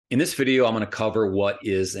In this video, I'm going to cover what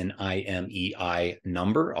is an IMEI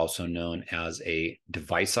number, also known as a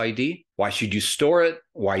device ID. Why should you store it?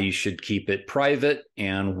 Why you should keep it private?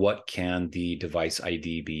 And what can the device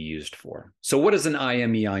ID be used for? So what is an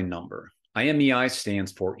IMEI number? IMEI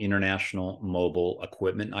stands for International Mobile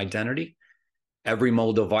Equipment Identity. Every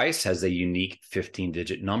mobile device has a unique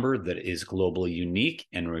 15-digit number that is globally unique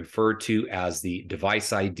and referred to as the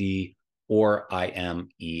device ID or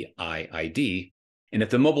IMEI ID. And if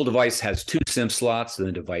the mobile device has two SIM slots, then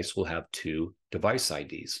the device will have two device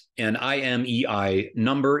IDs. An IMEI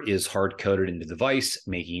number is hard-coded in the device,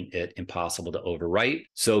 making it impossible to overwrite.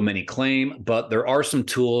 So many claim, but there are some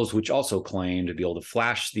tools which also claim to be able to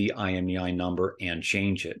flash the IMEI number and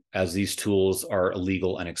change it. As these tools are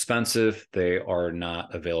illegal and expensive, they are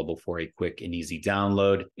not available for a quick and easy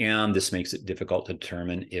download, and this makes it difficult to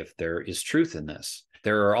determine if there is truth in this.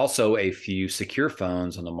 There are also a few secure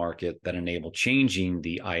phones on the market that enable changing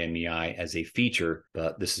the IMEI as a feature,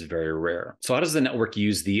 but this is very rare. So how does the network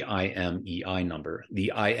use the IMEI number?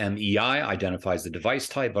 The IMEI identifies the device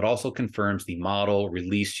type, but also confirms the model,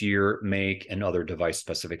 release year, make, and other device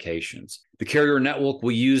specifications. The carrier network will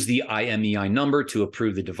use the IMEI number to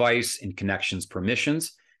approve the device and connections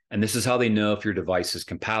permissions. And this is how they know if your device is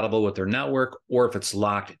compatible with their network or if it's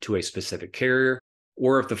locked to a specific carrier,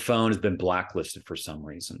 or if the phone has been blacklisted for some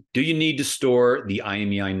reason. Do you need to store the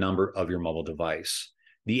IMEI number of your mobile device?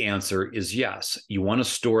 The answer is yes. You want to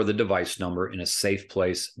store the device number in a safe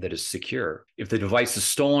place that is secure. If the device is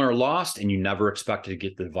stolen or lost and you never expect to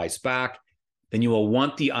get the device back, then you will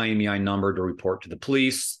want the IMEI number to report to the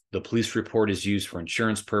police. The police report is used for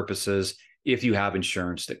insurance purposes if you have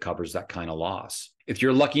insurance that covers that kind of loss. If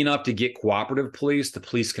you're lucky enough to get cooperative police, the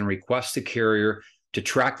police can request the carrier to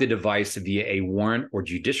track the device via a warrant or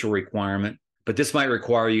judicial requirement, but this might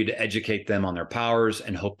require you to educate them on their powers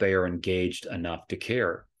and hope they are engaged enough to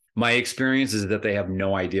care. My experience is that they have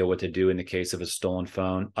no idea what to do in the case of a stolen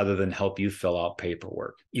phone other than help you fill out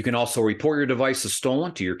paperwork. You can also report your device as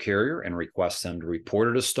stolen to your carrier and request them to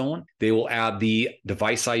report it as stolen. They will add the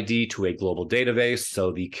device ID to a global database,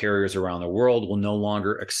 so the carriers around the world will no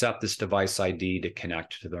longer accept this device ID to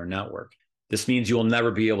connect to their network. This means you will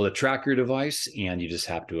never be able to track your device, and you just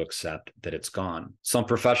have to accept that it's gone. Some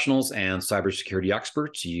professionals and cybersecurity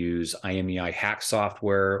experts use IMEI hack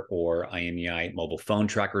software or IMEI mobile phone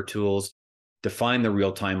tracker tools to find the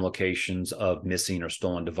real-time locations of missing or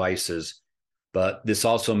stolen devices. But this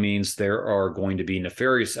also means there are going to be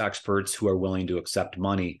nefarious experts who are willing to accept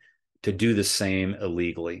money to do the same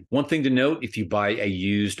illegally. One thing to note, if you buy a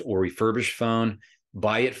used or refurbished phone,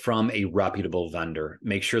 buy it from a reputable vendor.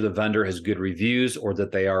 Make sure the vendor has good reviews or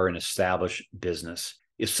that they are an established business.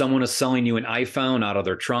 If someone is selling you an iPhone out of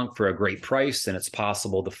their trunk for a great price, then it's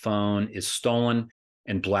possible the phone is stolen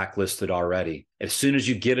and blacklisted already. As soon as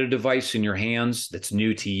you get a device in your hands that's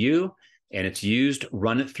new to you and it's used,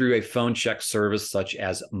 run it through a phone check service such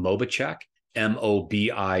as MobiCheck,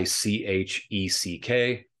 MobiCheck,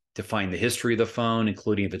 to find the history of the phone,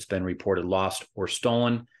 including if it's been reported lost or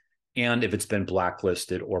stolen, and if it's been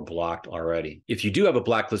blacklisted or blocked already. If you do have a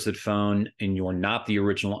blacklisted phone and you're not the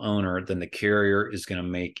original owner, then the carrier is going to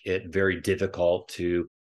make it very difficult to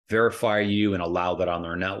verify you and allow that on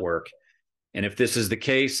their network. And if this is the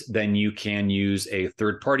case, then you can use a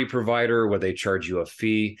third-party provider where they charge you a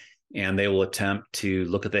fee, and they will attempt to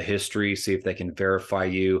look at the history, see if they can verify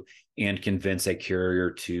you, and convince a carrier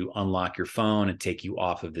to unlock your phone and take you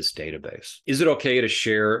off of this database. Is it okay to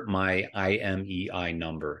share my IMEI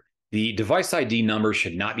number? The device ID number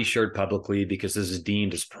should not be shared publicly because this is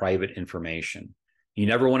deemed as private information. You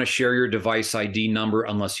never want to share your device ID number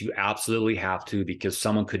unless you absolutely have to, because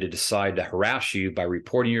someone could decide to harass you by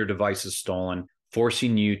reporting your device as stolen,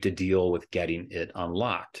 forcing you to deal with getting it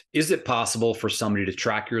unlocked. Is it possible for somebody to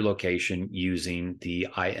track your location using the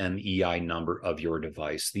IMEI number of your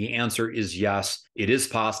device? The answer is yes. It is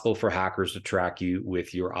possible for hackers to track you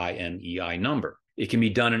with your IMEI number. It can be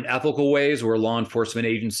done in ethical ways where law enforcement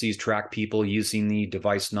agencies track people using the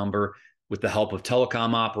device number with the help of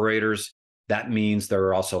telecom operators. That means there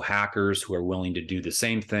are also hackers who are willing to do the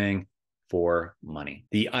same thing for money.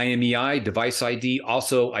 The IMEI device ID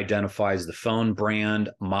also identifies the phone brand,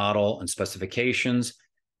 model, and specifications.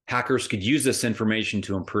 Hackers could use this information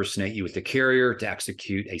to impersonate you with the carrier to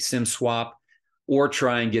execute a SIM swap or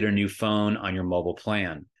try and get a new phone on your mobile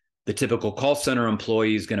plan. The typical call center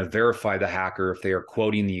employee is going to verify the hacker if they are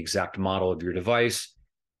quoting the exact model of your device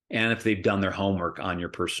and if they've done their homework on your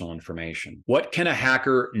personal information. What can a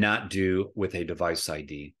hacker not do with a device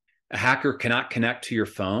ID? A hacker cannot connect to your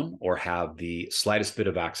phone or have the slightest bit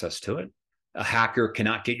of access to it. A hacker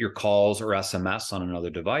cannot get your calls or SMS on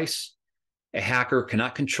another device. a hacker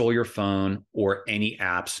cannot control your phone or any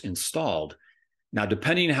apps installed. Now,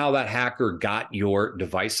 depending on how that hacker got your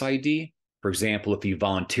device ID, for example, if you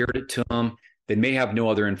volunteered it to them, they may have no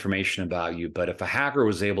other information about you. But if a hacker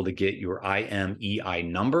was able to get your IMEI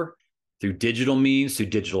number through digital means, through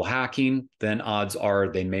digital hacking, then odds are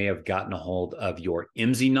they may have gotten a hold of your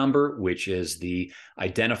IMSI number, which is the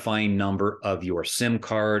identifying number of your SIM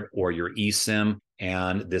card or your eSIM.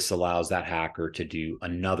 And this allows that hacker to do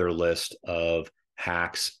another list of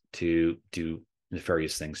hacks to do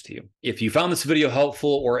nefarious things to you. If you found this video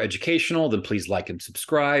helpful or educational, then please like and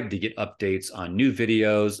subscribe to get updates on new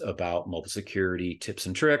videos about mobile security tips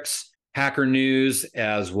and tricks, hacker news,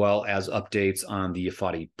 as well as updates on the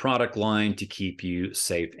efani product line to keep you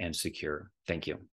safe and secure. Thank you.